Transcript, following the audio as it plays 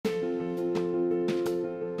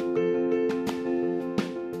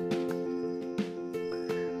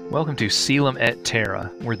Welcome to Selim et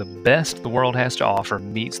Terra, where the best the world has to offer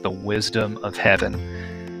meets the wisdom of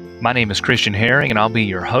heaven. My name is Christian Herring, and I'll be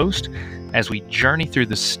your host as we journey through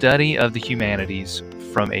the study of the humanities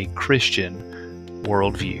from a Christian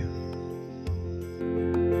worldview.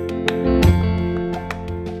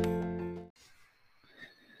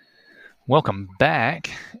 Welcome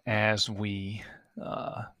back as we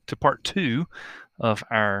to part 2 of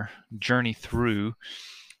our journey through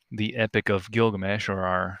the Epic of Gilgamesh, or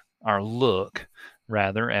our look,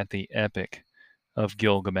 rather, at the Epic of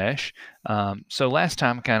Gilgamesh. So last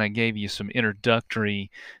time I kind of gave you some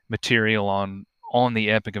introductory material on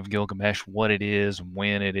the Epic of Gilgamesh, what it is,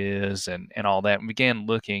 when it is, and all that. And began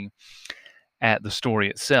looking at the story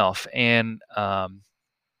itself, and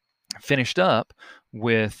finished up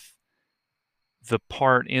with the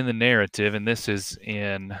part in the narrative, and this is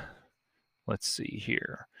in, let's see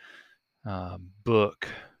here, book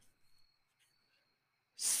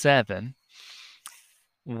 7,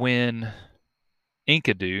 when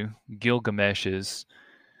Enkidu, Gilgamesh's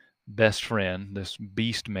best friend, this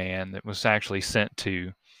beast man that was actually sent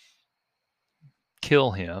to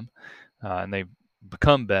kill him, and they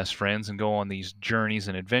become best friends and go on these journeys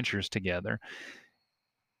and adventures together,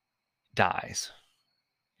 dies.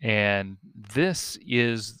 And this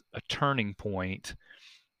is a turning point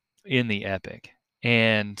in the epic.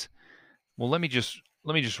 And well, let me just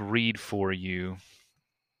read for you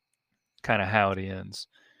kind of how it ends.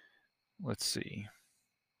 Let's see.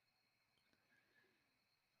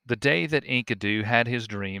 The day that Enkidu had his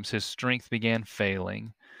dreams, his strength began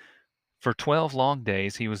failing. For 12 long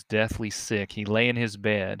days he was deathly sick. He lay in his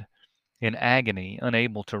bed, in agony,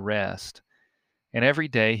 unable to rest. And every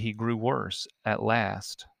day he grew worse. At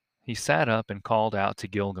last, he sat up and called out to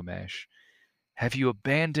Gilgamesh, "Have you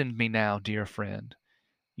abandoned me now, dear friend?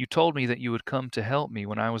 You told me that you would come to help me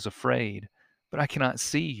when I was afraid, but I cannot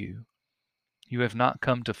see you. You have not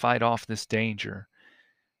come to fight off this danger.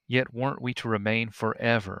 Yet weren't we to remain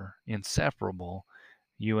forever inseparable,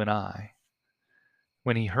 you and I?"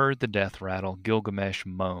 When he heard the death rattle, Gilgamesh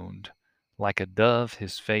moaned. Like a dove,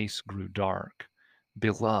 his face grew dark.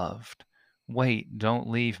 "Beloved, wait, don't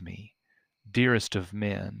leave me. Dearest of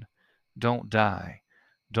men, don't die.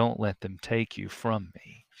 Don't let them take you from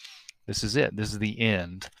me." This is it. This is the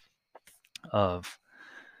end of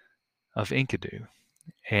Enkidu.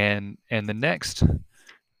 And the next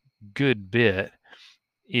good bit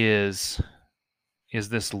is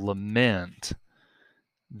this lament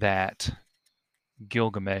that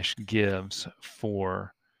Gilgamesh gives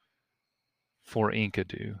for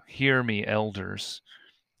Enkidu. "Hear me, elders.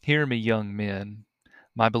 Hear me, young men.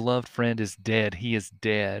 My beloved friend is dead. He is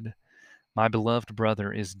dead. My beloved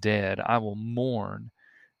brother is dead. I will mourn.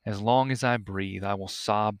 As long as I breathe, I will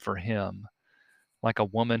sob for him, like a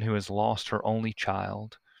woman who has lost her only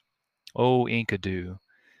child. O Enkidu,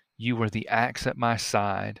 you were the axe at my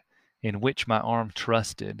side, in which my arm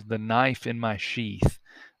trusted, the knife in my sheath,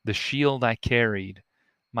 the shield I carried,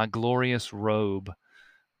 my glorious robe,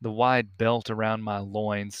 the wide belt around my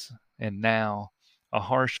loins, and now a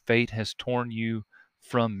harsh fate has torn you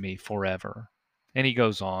from me forever." And he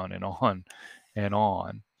goes on and on and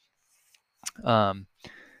on.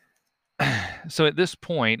 So at this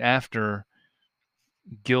point, after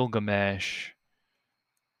Gilgamesh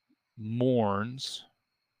mourns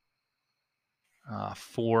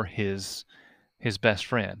for his best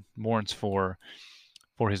friend, mourns for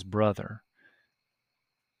his brother,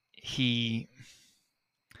 he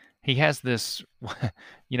has this,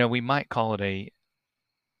 we might call it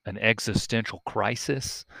an existential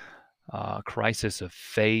crisis, crisis of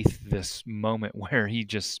faith, this moment where he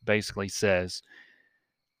just basically says,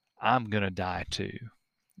 "I'm going to die too.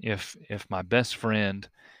 If my best friend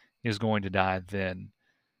is going to die, then,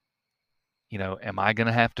 am I going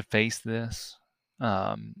to have to face this?"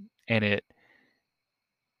 And it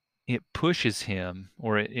pushes him,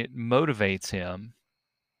 or it motivates him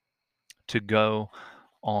to go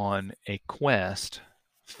on a quest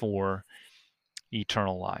for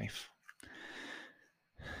eternal life.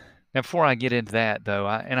 Now, before I get into that, though,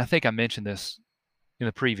 I think I mentioned this in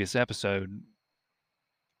the previous episode,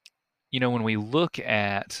 when we look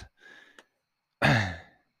at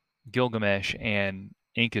Gilgamesh and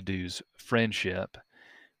Enkidu's friendship,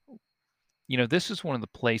 this is one of the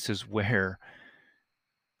places where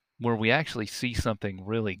we actually see something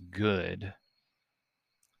really good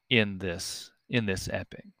in this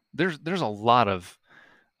epic. There's a lot of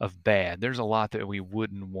bad. There's a lot that we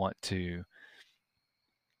wouldn't want to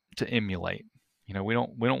emulate. We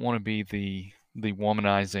don't want to be the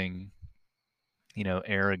womanizing,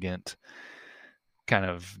 arrogant kind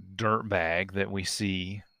of dirtbag that we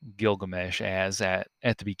see Gilgamesh as at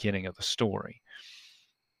the beginning of the story.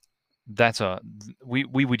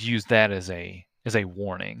 We would use that as a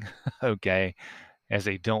warning, okay, as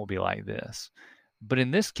a don't be like this. But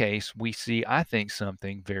in this case, we see, I think,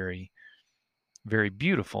 something very, very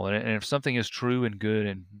beautiful. And if something is true and good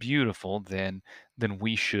and beautiful, then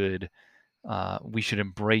we should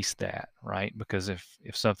embrace that, right? Because if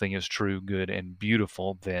something is true, good, and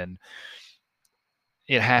beautiful, then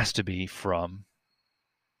it has to be from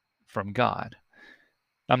God.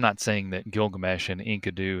 I'm not saying that Gilgamesh and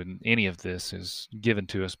Enkidu and any of this is given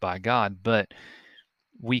to us by God, but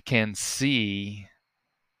we can see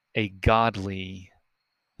a godly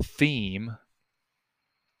theme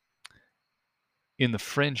in the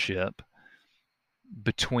friendship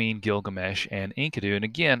between Gilgamesh and Enkidu. And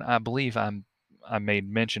again, I believe I made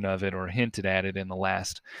mention of it or hinted at it in the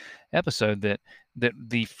last episode that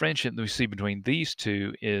the friendship that we see between these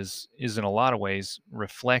two is in a lot of ways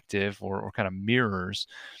reflective or kind of mirrors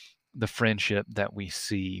the friendship that we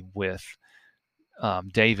see with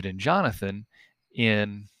David and Jonathan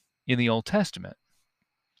in the Old Testament.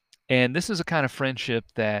 And this is a kind of friendship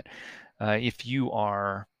that if you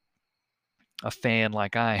are a fan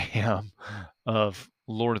like I am of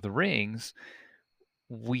Lord of the Rings,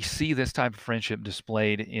 we see this type of friendship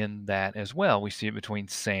displayed in that as well. We see it between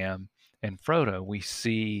Sam and Frodo. We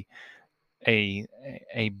see a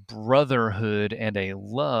a brotherhood and a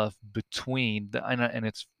love between and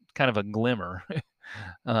it's kind of a glimmer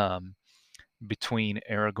um, between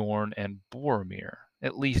Aragorn and Boromir,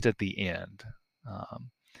 at least at the end um,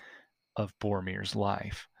 of Boromir's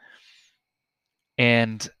life.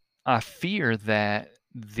 And I fear that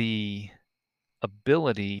the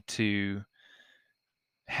ability to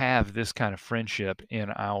have this kind of friendship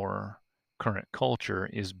in our current culture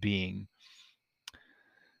is being,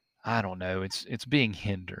 I don't know, it's being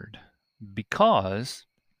hindered because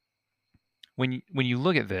when you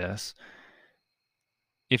look at this,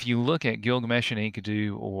 if you look at Gilgamesh and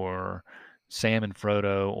Enkidu or Sam and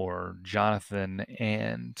Frodo or Jonathan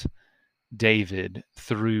and David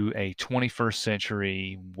through a 21st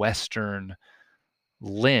century Western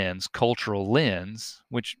lens, cultural lens,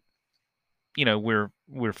 which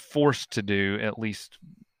we're forced to do, at least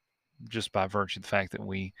just by virtue of the fact that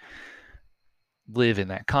we live in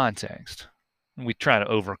that context. We try to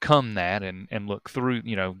overcome that and look through,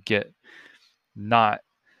 get not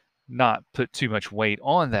put too much weight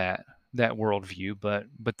on that worldview, but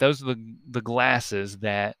those are the glasses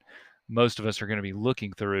that most of us are going to be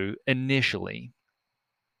looking through initially.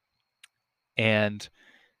 And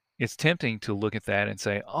it's tempting to look at that and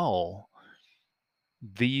say, oh,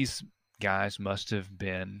 these guys they must have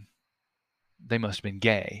been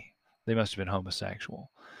gay. They must have been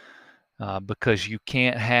homosexual. Because you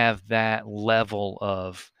can't have that level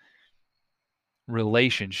of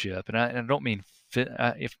relationship. And I don't mean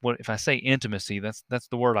if I say intimacy, that's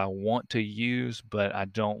the word I want to use, but I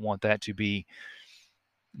don't want that to be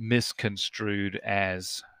misconstrued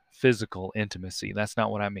as physical intimacy. That's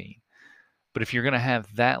not what I mean. But if you're going to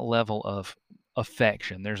have that level of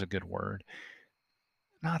affection, there's a good word.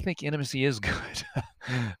 No, I think intimacy is good.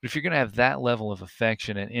 But if you're going to have that level of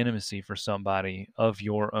affection and intimacy for somebody of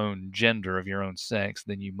your own gender, of your own sex,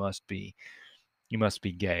 then you must be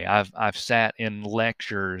gay. I've sat in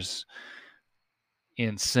lectures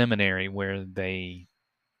in seminary where they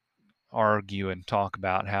argue and talk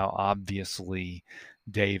about how obviously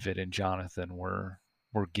David and Jonathan were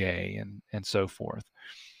gay and so forth.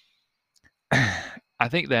 I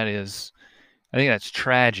think that's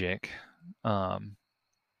tragic.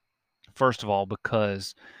 First of all,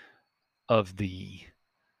 because of the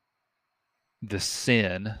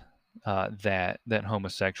sin that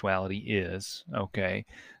homosexuality is, okay,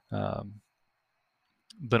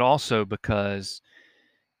 but also because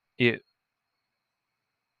it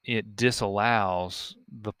disallows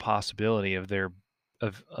the possibility of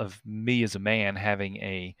me as a man having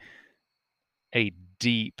a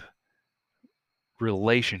deep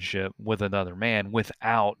relationship with another man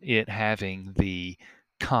without it having the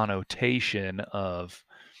connotation of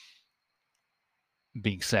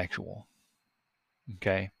being sexual.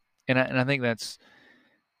 Okay. And I think that's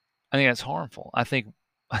harmful. I think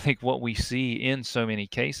what we see in so many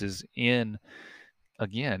cases in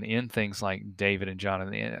things like David and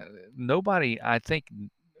Jonathan, nobody I think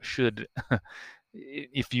should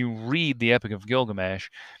if you read the Epic of Gilgamesh,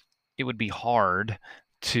 it would be hard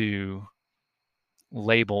to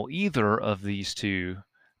label either of these two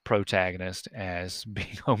protagonists as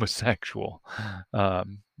being homosexual,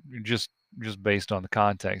 um, just based on the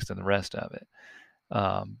context and the rest of it.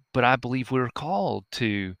 But I believe we're called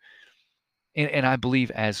to, and I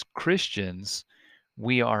believe as Christians,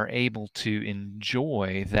 we are able to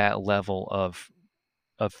enjoy that level of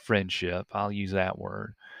friendship. I'll use that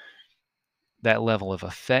word, that level of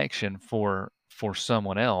affection for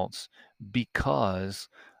someone else because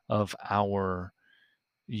of our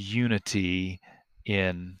unity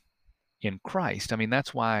in in Christ. I mean,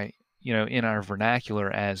 that's why, in our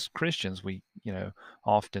vernacular as Christians, we,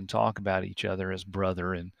 often talk about each other as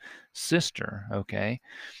brother and sister, okay?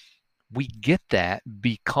 We get that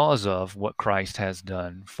because of what Christ has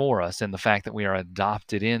done for us and the fact that we are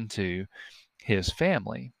adopted into his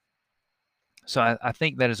family. So I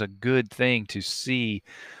think that is a good thing to see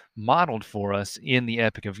modeled for us in the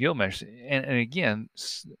Epic of Gilgamesh. And again,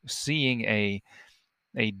 seeing a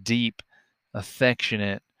deep,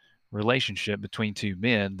 affectionate relationship between two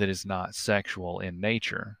men that is not sexual in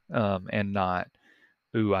nature, and not,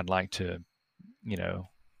 ooh, I'd like to, you know,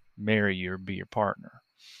 marry you or be your partner.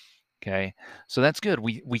 Okay, so that's good.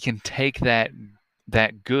 We can take that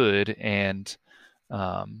good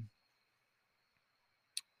um,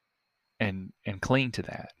 and cling to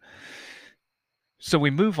that. So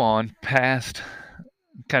we move on past,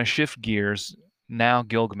 kind of shift gears. Now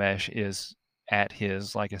Gilgamesh is at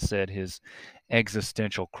his, like I said, his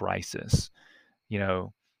existential crisis. You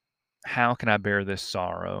know, how can I bear this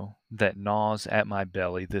sorrow that gnaws at my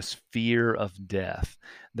belly, this fear of death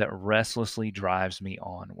that restlessly drives me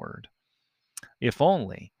onward? If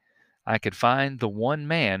only I could find the one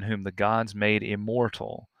man whom the gods made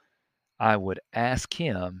immortal, I would ask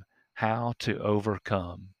him how to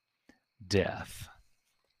overcome death.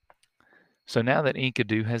 So now that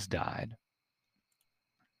Enkidu has died,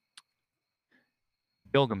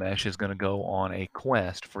 Gilgamesh is going to go on a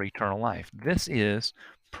quest for eternal life. This is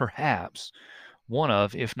perhaps one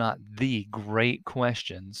of, if not the great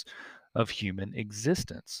questions of human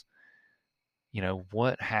existence.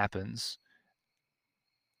 What happens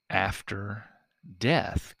after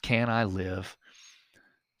death? Can I live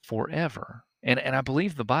forever? And I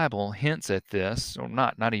believe the Bible hints at this, or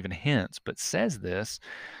not even hints, but says this.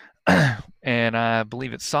 And I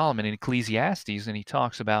believe it's Solomon in Ecclesiastes, and he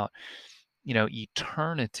talks about,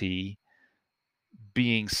 eternity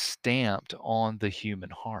being stamped on the human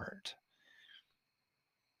heart.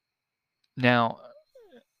 Now,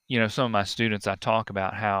 some of my students, I talk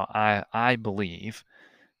about how I believe,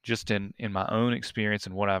 just in my own experience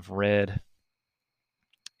and what I've read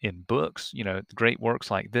in books, great works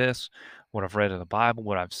like this, what I've read in the Bible,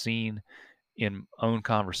 what I've seen in own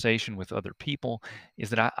conversation with other people, is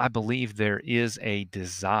that I believe there is a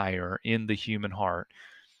desire in the human heart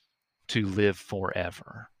to live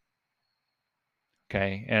forever.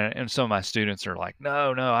 Okay, and some of my students are like,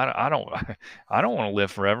 no, I don't, I don't want to live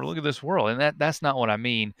forever. Look at this world, and that's not what I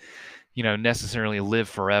mean. Necessarily live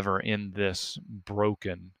forever in this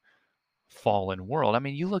broken, fallen world. I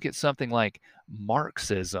mean, you look at something like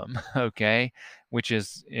Marxism, okay, which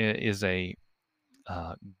is a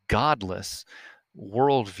uh, godless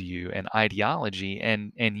worldview and ideology,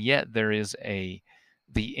 and yet there is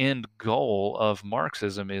the end goal of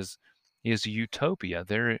Marxism is utopia.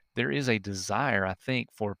 There is a desire, I think,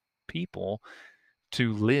 for people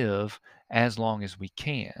to live as long as we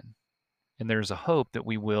can, and there's a hope that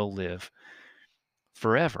we will live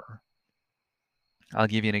forever. I'll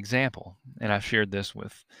give you an example, and I've shared this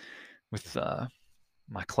with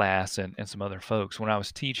my class and some other folks. When I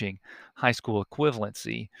was teaching high school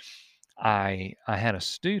equivalency, I had a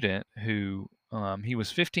student who, he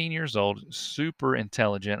was 15 years old, super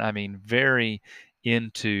intelligent. I mean, very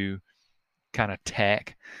into kind of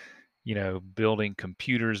tech, building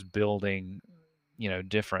computers, building,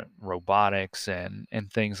 different robotics and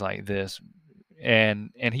things like this.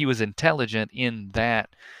 And he was intelligent in that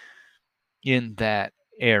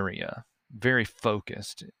area, very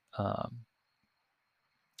focused. Um,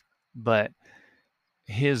 but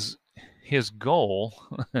his his goal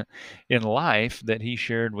in life that he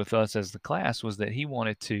shared with us as the class was that he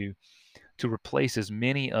wanted to replace as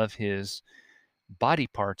many of his body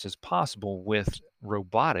parts as possible with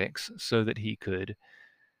robotics so that he could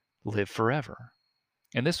live forever.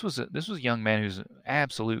 And this was a young man who's an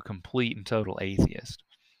absolute, complete, and total atheist.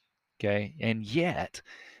 Okay, and yet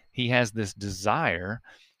he has this desire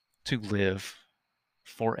to live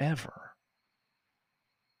forever.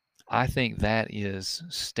 I think that is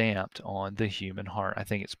stamped on the human heart. I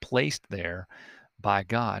think it's placed there by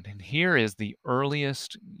God. And here is the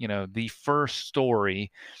earliest, the first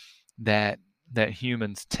story that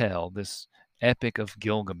humans tell, this Epic of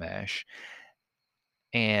Gilgamesh.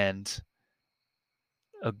 And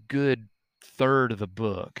a good third of the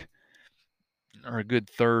book, or a good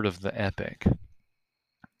third of the epic,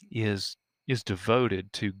 is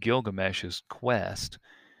devoted to Gilgamesh's quest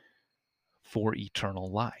for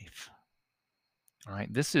eternal life. All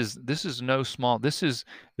right, this is no small. This is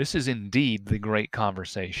indeed the great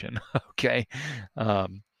conversation. Okay,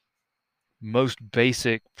 um, most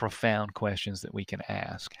basic, profound questions that we can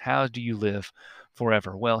ask. How do you live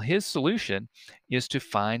forever? Well, his solution is to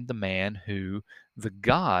find the man who the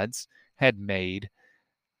gods had made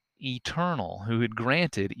eternal, who had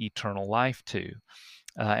granted eternal life to.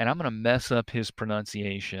 And I'm going to mess up his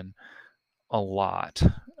pronunciation a lot.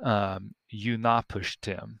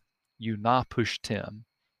 Unapushtim. Unapushtim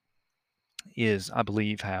is, I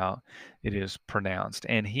believe, how it is pronounced.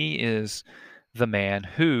 And he is the man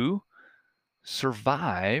who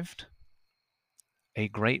survived a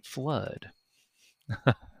great flood,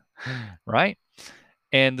 right?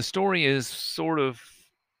 And the story is sort of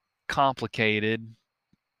complicated.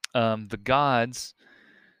 The gods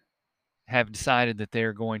have decided that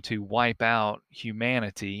they're going to wipe out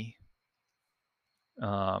humanity.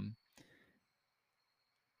 Um,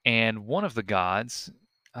 and one of the gods,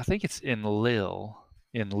 I think it's Enlil,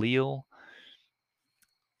 and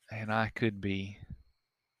I could be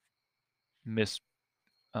mis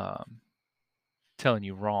um, telling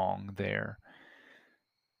you wrong there.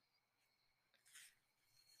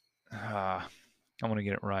 I want to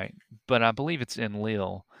get it right, but I believe it's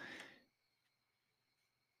Enlil,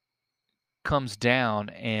 comes down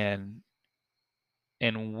and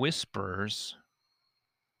whispers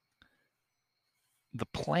the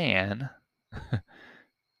plan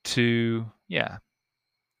to, yeah.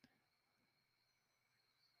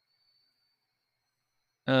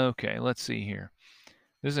 Okay, let's see here.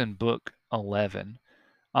 This is in book 11.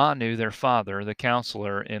 Anu, their father, the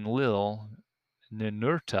counselor, Enlil,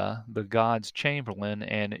 Ninurta, the god's chamberlain,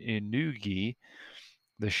 and Inugi,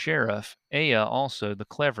 the sheriff, Ea, also the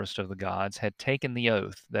cleverest of the gods, had taken the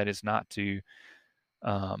oath, that is, not to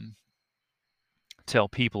um, tell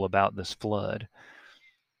people about this flood.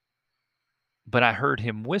 But I heard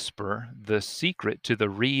him whisper the secret to the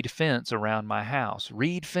reed fence around my house.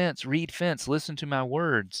 Reed fence, listen to my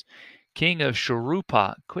words. King of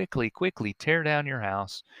Shuruppak, quickly, quickly, tear down your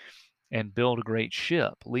house and build a great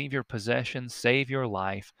ship. Leave your possessions, save your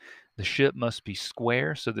life. The ship must be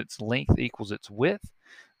square so that its length equals its width.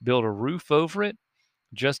 Build a roof over it,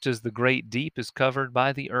 just as the great deep is covered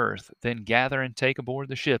by the earth. Then gather and take aboard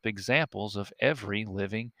the ship examples of every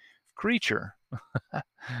living creature.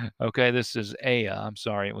 Okay, this is Ea. I'm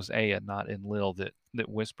sorry, it was Ea, not Enlil, that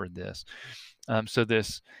whispered this. So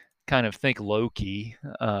this kind of, think Loki,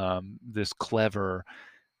 this clever,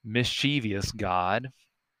 mischievous god,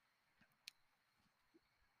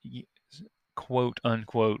 quote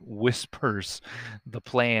unquote, whispers the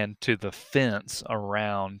plan to the fence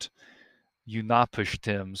around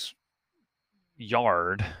Unapushtim's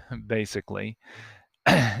yard, basically.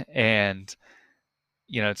 And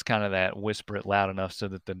it's kind of that whisper it loud enough so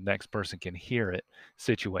that the next person can hear it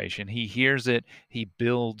situation. He hears it. He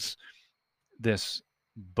builds this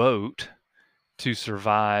boat to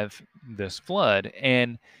survive this flood.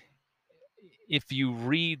 And if you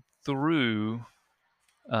read through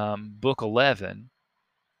book 11,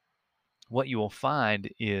 what you will find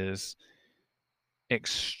is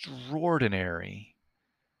extraordinary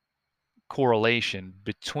correlation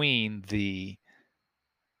between the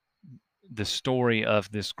story of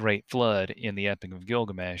this great flood in the Epic of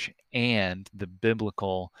Gilgamesh and the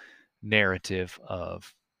biblical narrative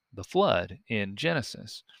of the flood in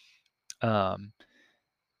Genesis. Now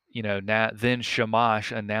then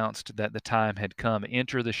Shamash announced that the time had come.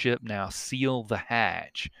 Enter the ship now, seal the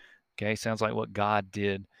hatch. Okay, sounds like what God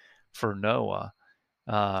did for Noah.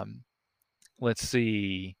 Let's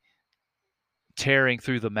see. Tearing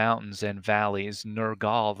through the mountains and valleys,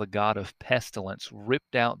 Nergal, the god of pestilence,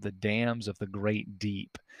 ripped out the dams of the great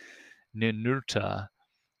deep. Ninurta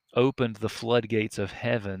opened the floodgates of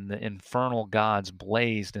heaven. The infernal gods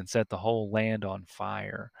blazed and set the whole land on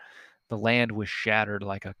fire. The land was shattered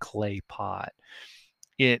like a clay pot.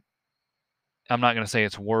 I'm not going to say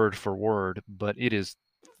it's word for word, but it is,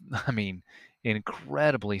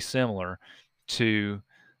 incredibly similar to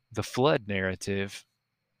the flood narrative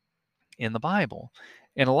in the Bible.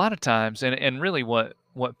 And a lot of times, and really what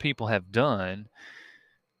people have done,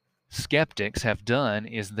 skeptics have done,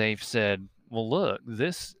 is they've said, well, look,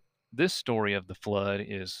 this story of the flood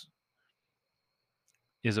is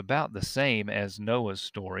about the same as Noah's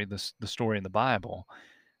story, the story in the Bible.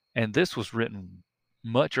 And this was written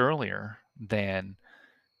much earlier than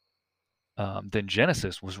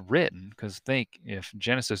Genesis was written. Because think, if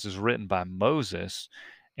Genesis is written by Moses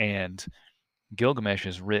and Gilgamesh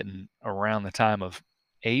is written around the time of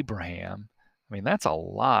Abraham, that's a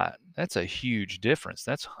lot That's a huge difference.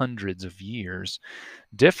 That's hundreds of years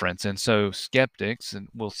difference. And so skeptics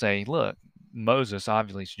will say, look, Moses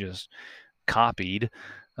obviously just copied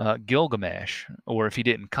Gilgamesh, or if he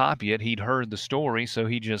didn't copy it, he'd heard the story, so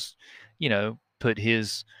he just, put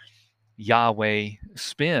his Yahweh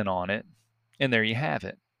spin on it, and there you have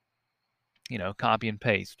it. Copy and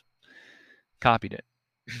paste, copied it.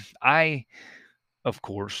 I, of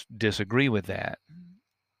course, disagree with that.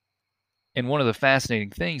 And one of the fascinating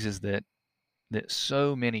things is that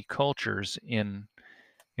so many cultures in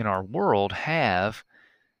our world have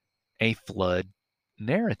a flood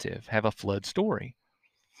narrative, have a flood story.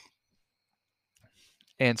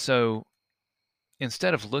 And so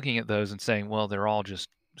instead of looking at those and saying, well, they're all just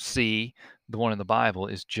the one in the Bible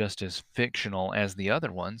is just as fictional as the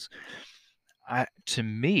other ones, to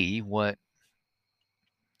me, what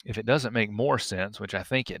if it doesn't make more sense, which I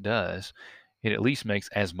think it does, it at least makes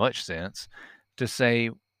as much sense to say,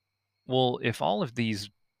 well, if all of these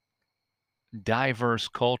diverse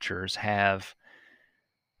cultures have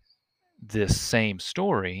this same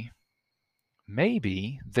story,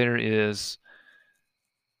 maybe there is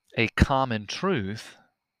a common truth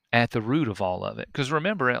at the root of all of it. Because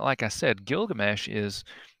remember, like I said, Gilgamesh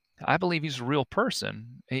I believe he's a real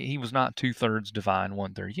person. He was not 2/3 divine,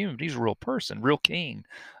 1/3 human, but he's a real person, real king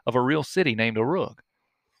of a real city named Uruk.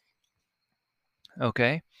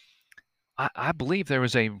 Okay? I believe there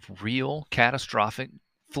was a real catastrophic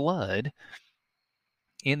flood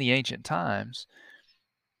in the ancient times,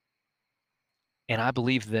 and I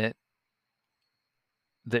believe that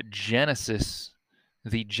the Genesis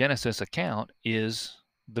account is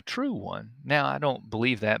the true one. Now, I don't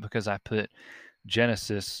believe that because I put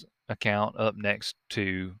Genesis account up next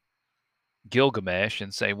to Gilgamesh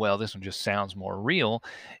and say, well, this one just sounds more real.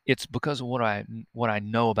 It's because of what I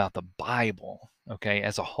know about the Bible, okay,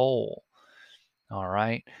 as a whole. All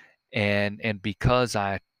right. And because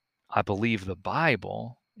I believe the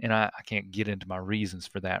Bible, and I can't get into my reasons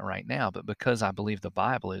for that right now, but because I believe the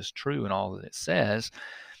Bible is true and all that it says,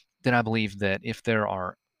 then I believe that if there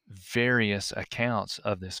are various accounts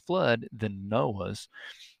of this flood, then Noah's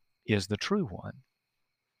is the true one.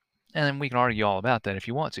 And we can argue all about that if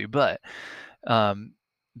you want to, but um,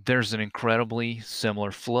 there's an incredibly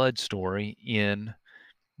similar flood story in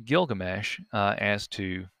Gilgamesh as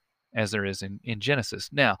there is in Genesis.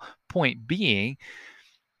 Now, point being,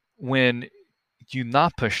 when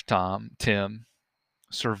Utnapishtim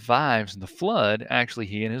survives the flood, actually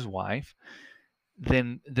he and his wife,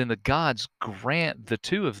 then the gods grant the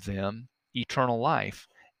two of them eternal life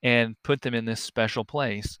and put them in this special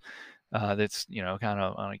place that's kind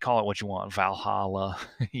of call it what you want, Valhalla,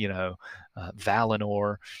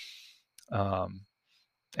 Valinor, um,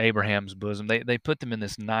 Abraham's bosom. They put them in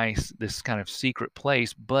this kind of secret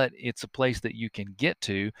place, but it's a place that you can get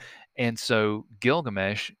to, and so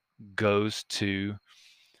Gilgamesh goes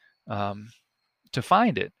um, to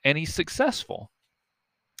find it, and he's successful,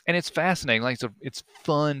 and it's fascinating. Like it's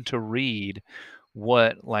fun to read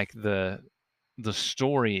what like the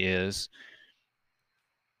story is,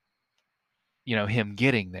 him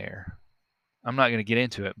getting there. I'm not going to get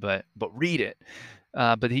into it, but read it.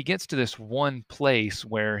 But he gets to this one place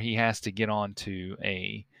where he has to get onto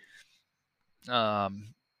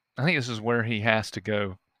um, I think this is where he has to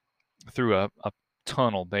go through a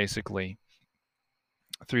tunnel, basically,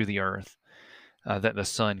 through the earth that the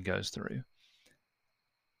sun goes through.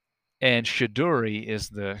 And Shaduri is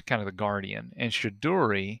the kind of the guardian. And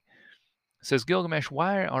Shaduri says, Gilgamesh,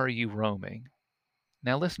 why are you roaming?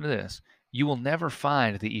 Now listen to this. You will never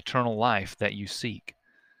find the eternal life that you seek.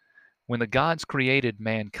 When the gods created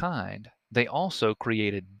mankind, they also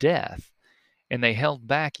created death, and they held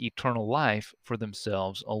back eternal life for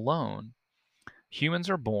themselves alone. Humans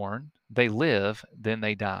are born, they live, then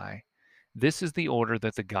they die. This is the order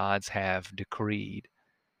that the gods have decreed.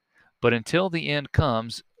 But until the end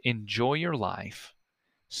comes, enjoy your life.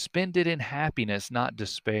 Spend it in happiness, not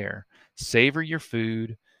despair. Savor your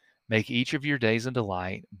food. Make each of your days a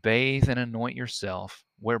delight. Bathe and anoint yourself.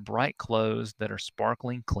 Wear bright clothes that are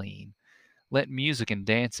sparkling clean. Let music and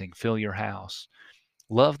dancing fill your house.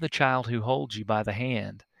 Love the child who holds you by the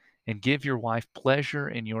hand, and give your wife pleasure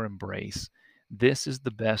in your embrace. This is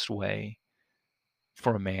the best way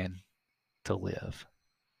for a man to live.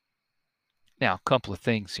 Now, a couple of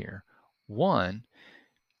things here. One,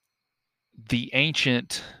 the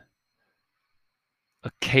ancient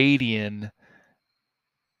Akkadian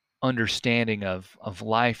understanding of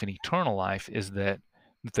life and eternal life is that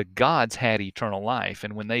the gods had eternal life,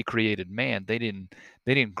 and when they created man, they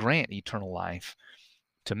didn't grant eternal life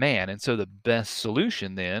to man. And so the best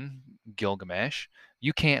solution then, Gilgamesh,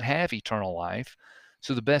 you can't have eternal life,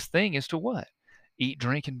 So the best thing is to what? Eat,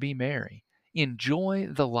 drink, and be merry. Enjoy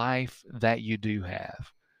the life that you do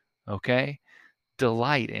have. Okay?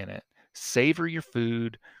 Delight in it. Savor your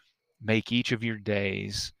food. Make each of your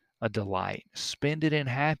days a delight. Spend it in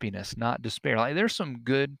happiness, not despair. Like there's some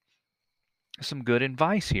good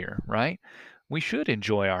advice here, right? We should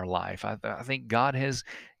enjoy our life. I think God has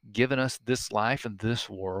given us this life and this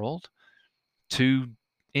world to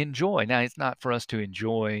enjoy. Now, it's not for us to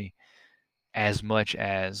enjoy as much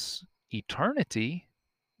as eternity,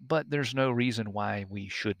 but there's no reason why we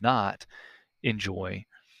should not enjoy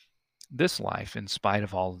this life in spite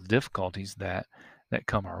of all the difficulties that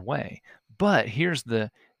come our way. But here's the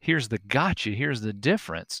gotcha, here's the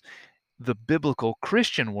difference. The biblical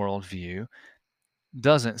Christian worldview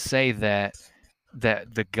doesn't say that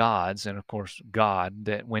the gods, and of course God,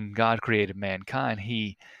 that when God created mankind,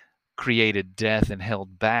 he created death and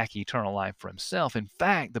held back eternal life for himself. In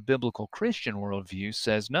fact, the biblical Christian worldview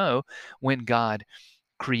says no, when God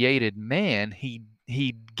created man, he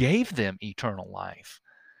gave them eternal life.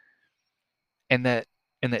 And that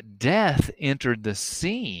death entered the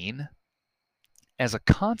scene as a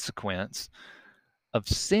consequence of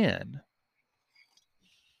sin.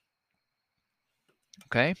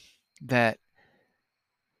 Okay? That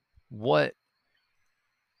what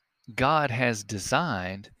God has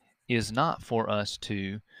designed is not for us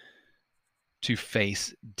to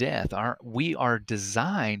face death. We are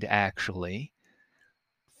designed actually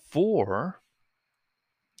for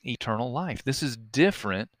eternal life. This is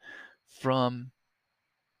different from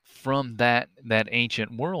that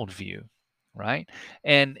ancient worldview, right?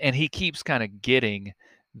 And he keeps kind of getting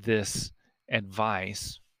this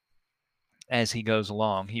advice as he goes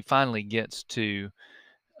along. He finally gets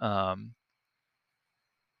um,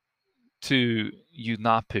 to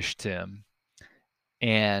Utnapishtim,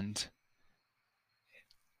 and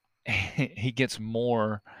he gets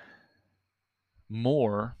more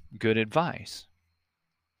good advice.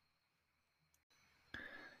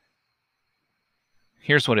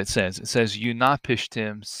 Here's what it says. It says,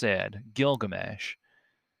 Utnapishtim said, Gilgamesh,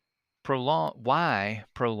 why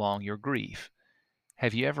prolong your grief?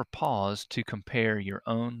 Have you ever paused to compare your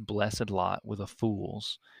own blessed lot with a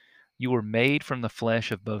fool's? You were made from the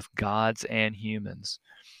flesh of both gods and humans.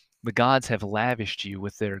 The gods have lavished you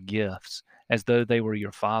with their gifts, as though they were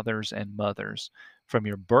your fathers and mothers. From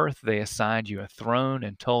your birth they assigned you a throne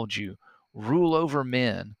and told you, rule over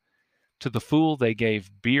men. To the fool they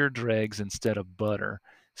gave beer dregs instead of butter,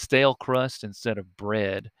 stale crust instead of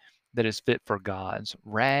bread that is fit for gods,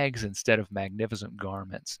 rags instead of magnificent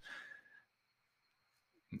garments,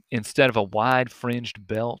 instead of a wide fringed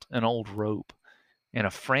belt, an old rope, and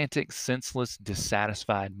a frantic, senseless,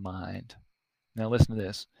 dissatisfied mind. Now listen to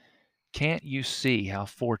this. Can't you see how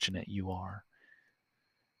fortunate you are?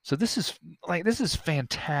 So this is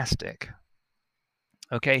fantastic.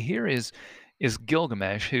 Okay, here is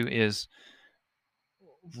Gilgamesh, who is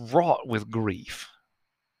wrought with grief.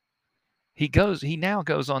 He now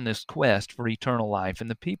goes on this quest for eternal life, and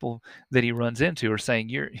the people that he runs into are saying,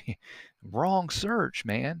 you're wrong search,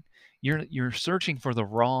 man. You're searching for the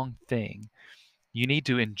wrong thing. You need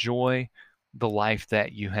to enjoy the life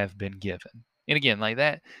that you have been given. And again, like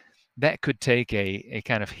that could take a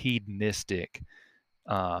kind of hedonistic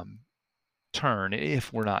um, turn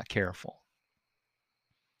if we're not careful.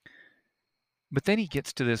 But then he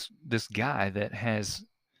gets to this guy that has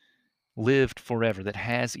lived forever, that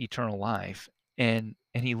has eternal life, and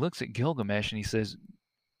he looks at Gilgamesh and he says,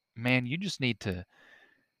 "Man, you need to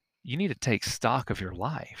take stock of your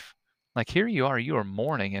life. Like here you are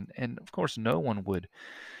mourning, and of course no one would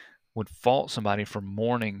fault somebody for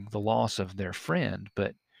mourning the loss of their friend,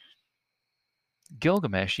 but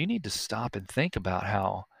Gilgamesh, you need to stop and think about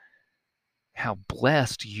how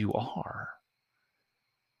blessed you are.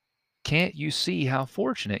 Can't you see how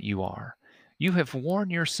fortunate you are? You have worn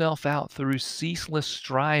yourself out through ceaseless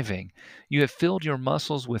striving. You have filled your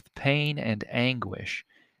muscles with pain and anguish.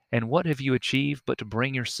 And what have you achieved but to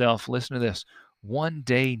bring yourself, listen to this, one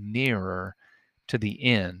day nearer to the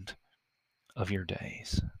end of your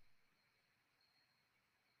days?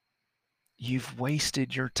 You've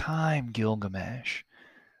wasted your time, Gilgamesh.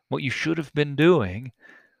 What you should have been doing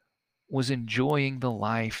was enjoying the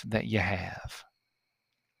life that you have.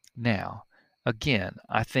 Now, again,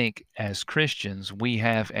 I think as Christians, we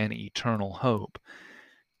have an eternal hope.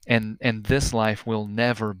 And this life will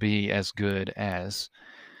never be as good as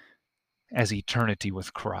eternity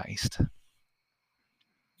with Christ.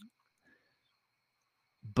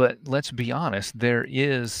 But let's be honest, there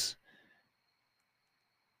is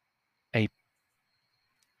a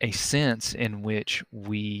a sense in which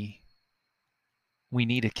we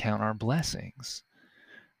need to count our blessings.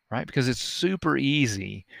 right? Because it's super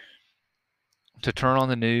easy to turn on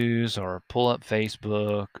the news or pull up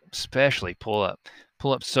Facebook, especially pull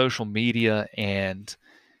up social media, and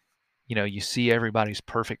you see everybody's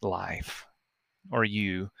perfect life, or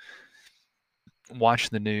you watch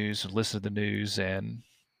the news or listen to the news, and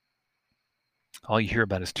all you hear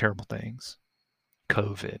about is terrible things: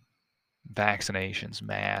 COVID, vaccinations,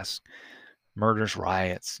 masks, murders,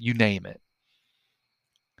 riots, you name it.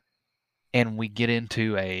 And we get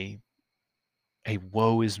into a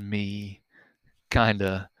woe is me kind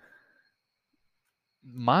of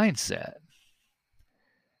mindset.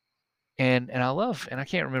 And I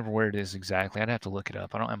can't remember where it is exactly. I'd have to look it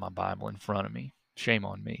up. I don't have my Bible in front of me. Shame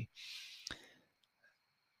on me.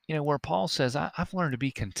 Where Paul says, I've learned to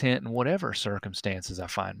be content in whatever circumstances I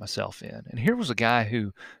find myself in. And here was a guy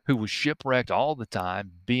who was shipwrecked all the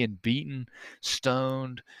time, being beaten,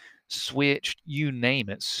 stoned, switched, you name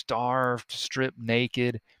it, starved, stripped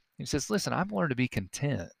naked. He says, listen, I've learned to be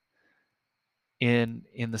content in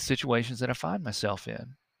the situations that I find myself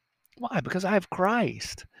in. Why? Because I have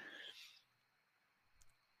Christ.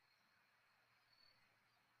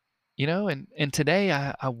 And today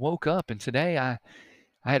I woke up, and today I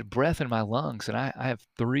had breath in my lungs, and I have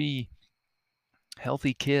 3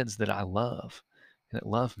 healthy kids that I love and that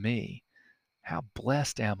love me. How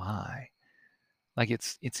blessed am I? Like,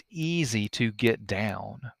 it's easy to get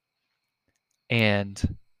down.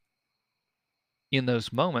 And in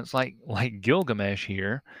those moments, like Gilgamesh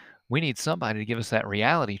here, we need somebody to give us that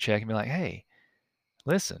reality check and be like, hey,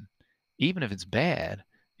 listen, even if it's bad,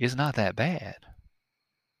 it's not that bad.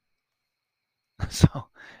 So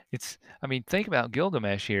think about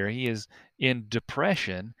Gilgamesh here. He is in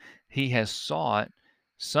depression. He has sought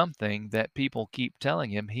something that people keep telling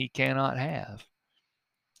him he cannot have.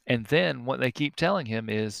 And then what they keep telling him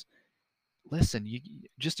is, listen, you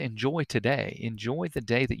just enjoy today. Enjoy the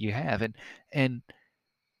day that you have. And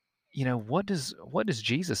what does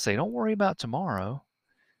Jesus say? Don't worry about tomorrow.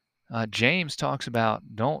 James talks about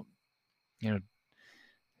don't, you know,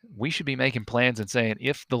 we should be making plans and saying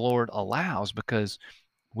if the Lord allows, because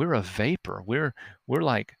we're a vapor. We're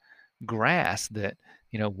like grass that,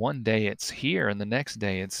 one day it's here and the next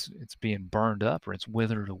day it's being burned up or it's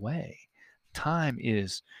withered away. Time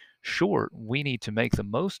is short. We need to make the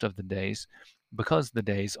most of the days because the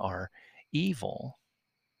days are evil.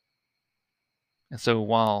 And so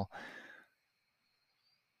while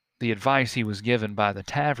the advice he was given by the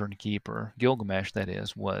tavern keeper, Gilgamesh that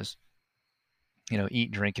is, was,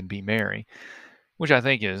 eat, drink, and be merry, which I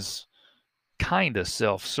think is kind of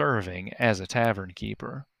self-serving as a tavern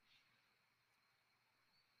keeper.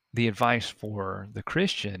 The advice for the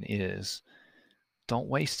Christian is don't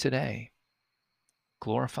waste today.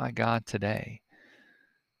 Glorify God today.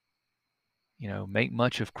 Make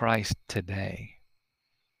much of Christ today.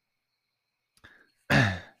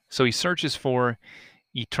 So he searches for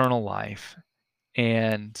eternal life,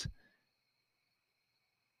 and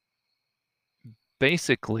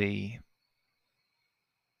basically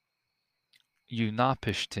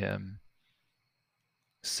Utnapishtim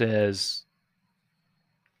says,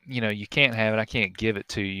 you can't have it, I can't give it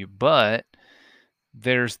to you, but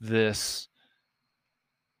there's this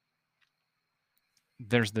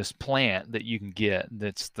plant that you can get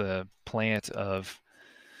that's the plant of,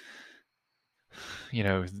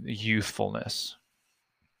 youthfulness.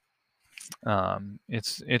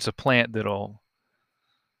 It's a plant that'll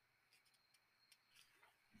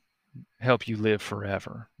help you live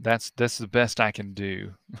forever. That's the best I can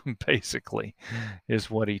do, basically, is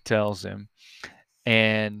what he tells him.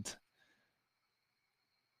 And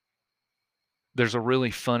there's a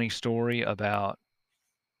really funny story about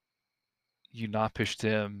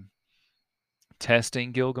Utnapishtim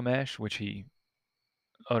testing Gilgamesh, which he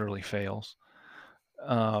utterly fails.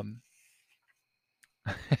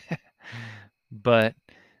 But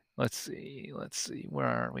let's see, where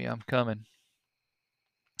are we? I'm coming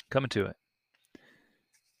to it.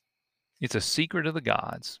 It's a secret of the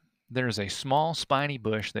gods. There is a small spiny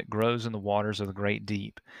bush that grows in the waters of the great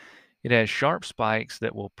deep. It has sharp spikes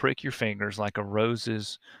that will prick your fingers like a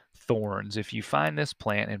rose's thorns. If you find this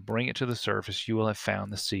plant and bring it to the surface, you will have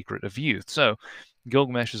found the secret of youth. So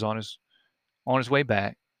Gilgamesh is on his way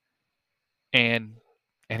back, and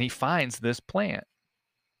he finds this plant.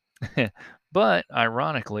 But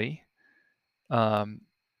ironically, a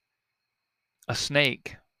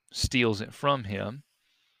snake steals it from him.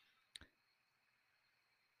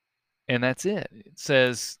 And that's it. It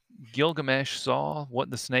says Gilgamesh saw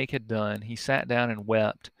what the snake had done. He sat down and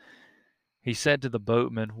wept. He said to the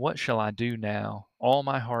boatman, "What shall I do now? All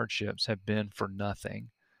my hardships have been for nothing.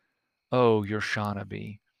 Oh,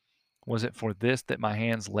 Yershanabi, Was it for this that my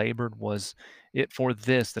hands labored? Was it for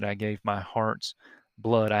this that I gave my heart's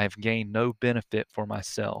blood? I have gained no benefit for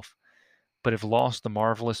myself, but have lost the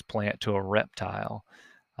marvelous plant to a reptile.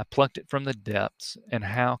 I plucked it from the depths, and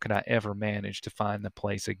how could I ever manage to find the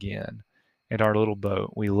place again? And our little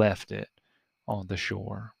boat, we left it on the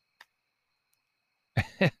shore.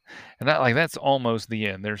 And that's almost the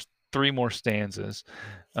end. There's 3 more stanzas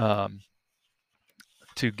um,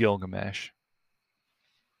 to Gilgamesh.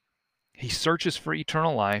 He searches for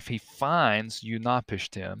eternal life. He finds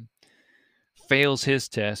Utnapishtim, fails his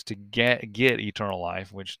test to get eternal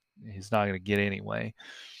life, which he's not going to get anyway.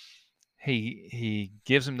 He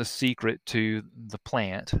gives him the secret to the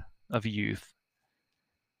plant of youth.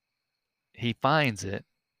 He finds it,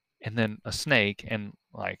 and then a snake, and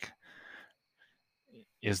like,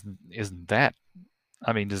 isn't that?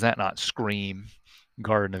 I mean, does that not scream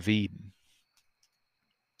Garden of Eden?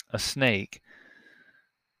 A snake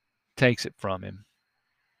takes it from him,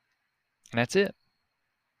 and that's it.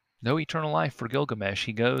 No eternal life for Gilgamesh.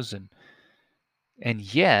 He goes and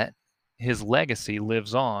yet his legacy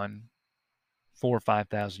lives on 4,000 or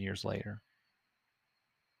 5,000 years later.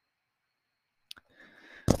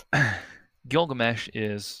 Gilgamesh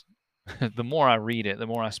is, the more I read it, the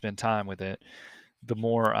more I spend time with it, the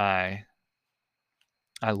more I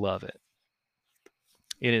love it.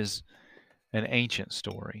 It is an ancient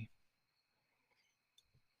story.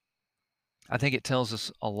 I think it tells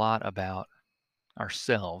us a lot about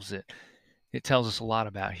ourselves. It tells us a lot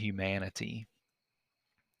about humanity.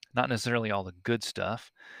 Not necessarily all the good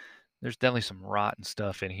stuff. There's definitely some rotten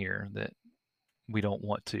stuff in here that we don't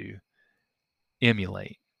want to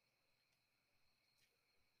emulate.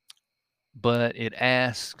 But it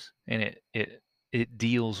asks, and it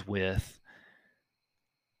deals with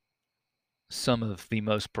some of the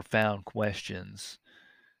most profound questions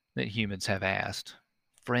that humans have asked: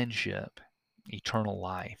 friendship, eternal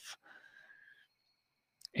life.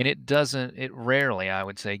 And it rarely, I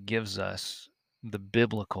would say, gives us the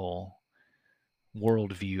biblical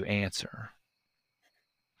worldview answer.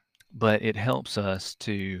 But it helps us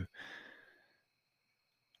to,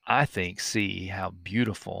 I think, see how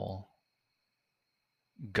beautiful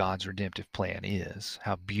God's redemptive plan is,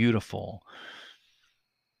 how beautiful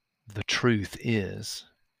the truth is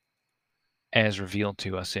as revealed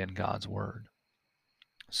to us in God's Word.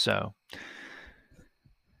 So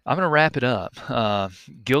I'm going to wrap it up.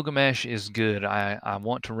 Gilgamesh is good. I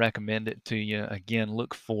want to recommend it to you. Again,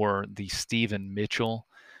 look for the Stephen Mitchell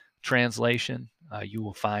translation. You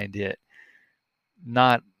will find it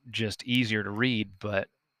not just easier to read, but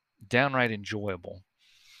downright enjoyable.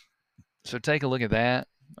 So take a look at that.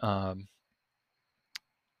 I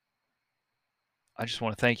just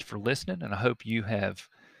want to thank you for listening, and I hope you have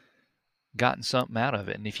gotten something out of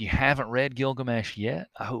it. And if you haven't read Gilgamesh yet,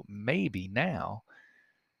 I hope maybe now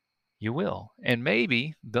you will. And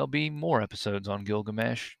maybe there'll be more episodes on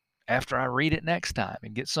Gilgamesh after I read it next time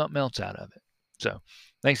and get something else out of it. So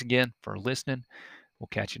thanks again for listening. We'll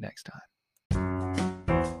catch you next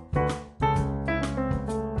time.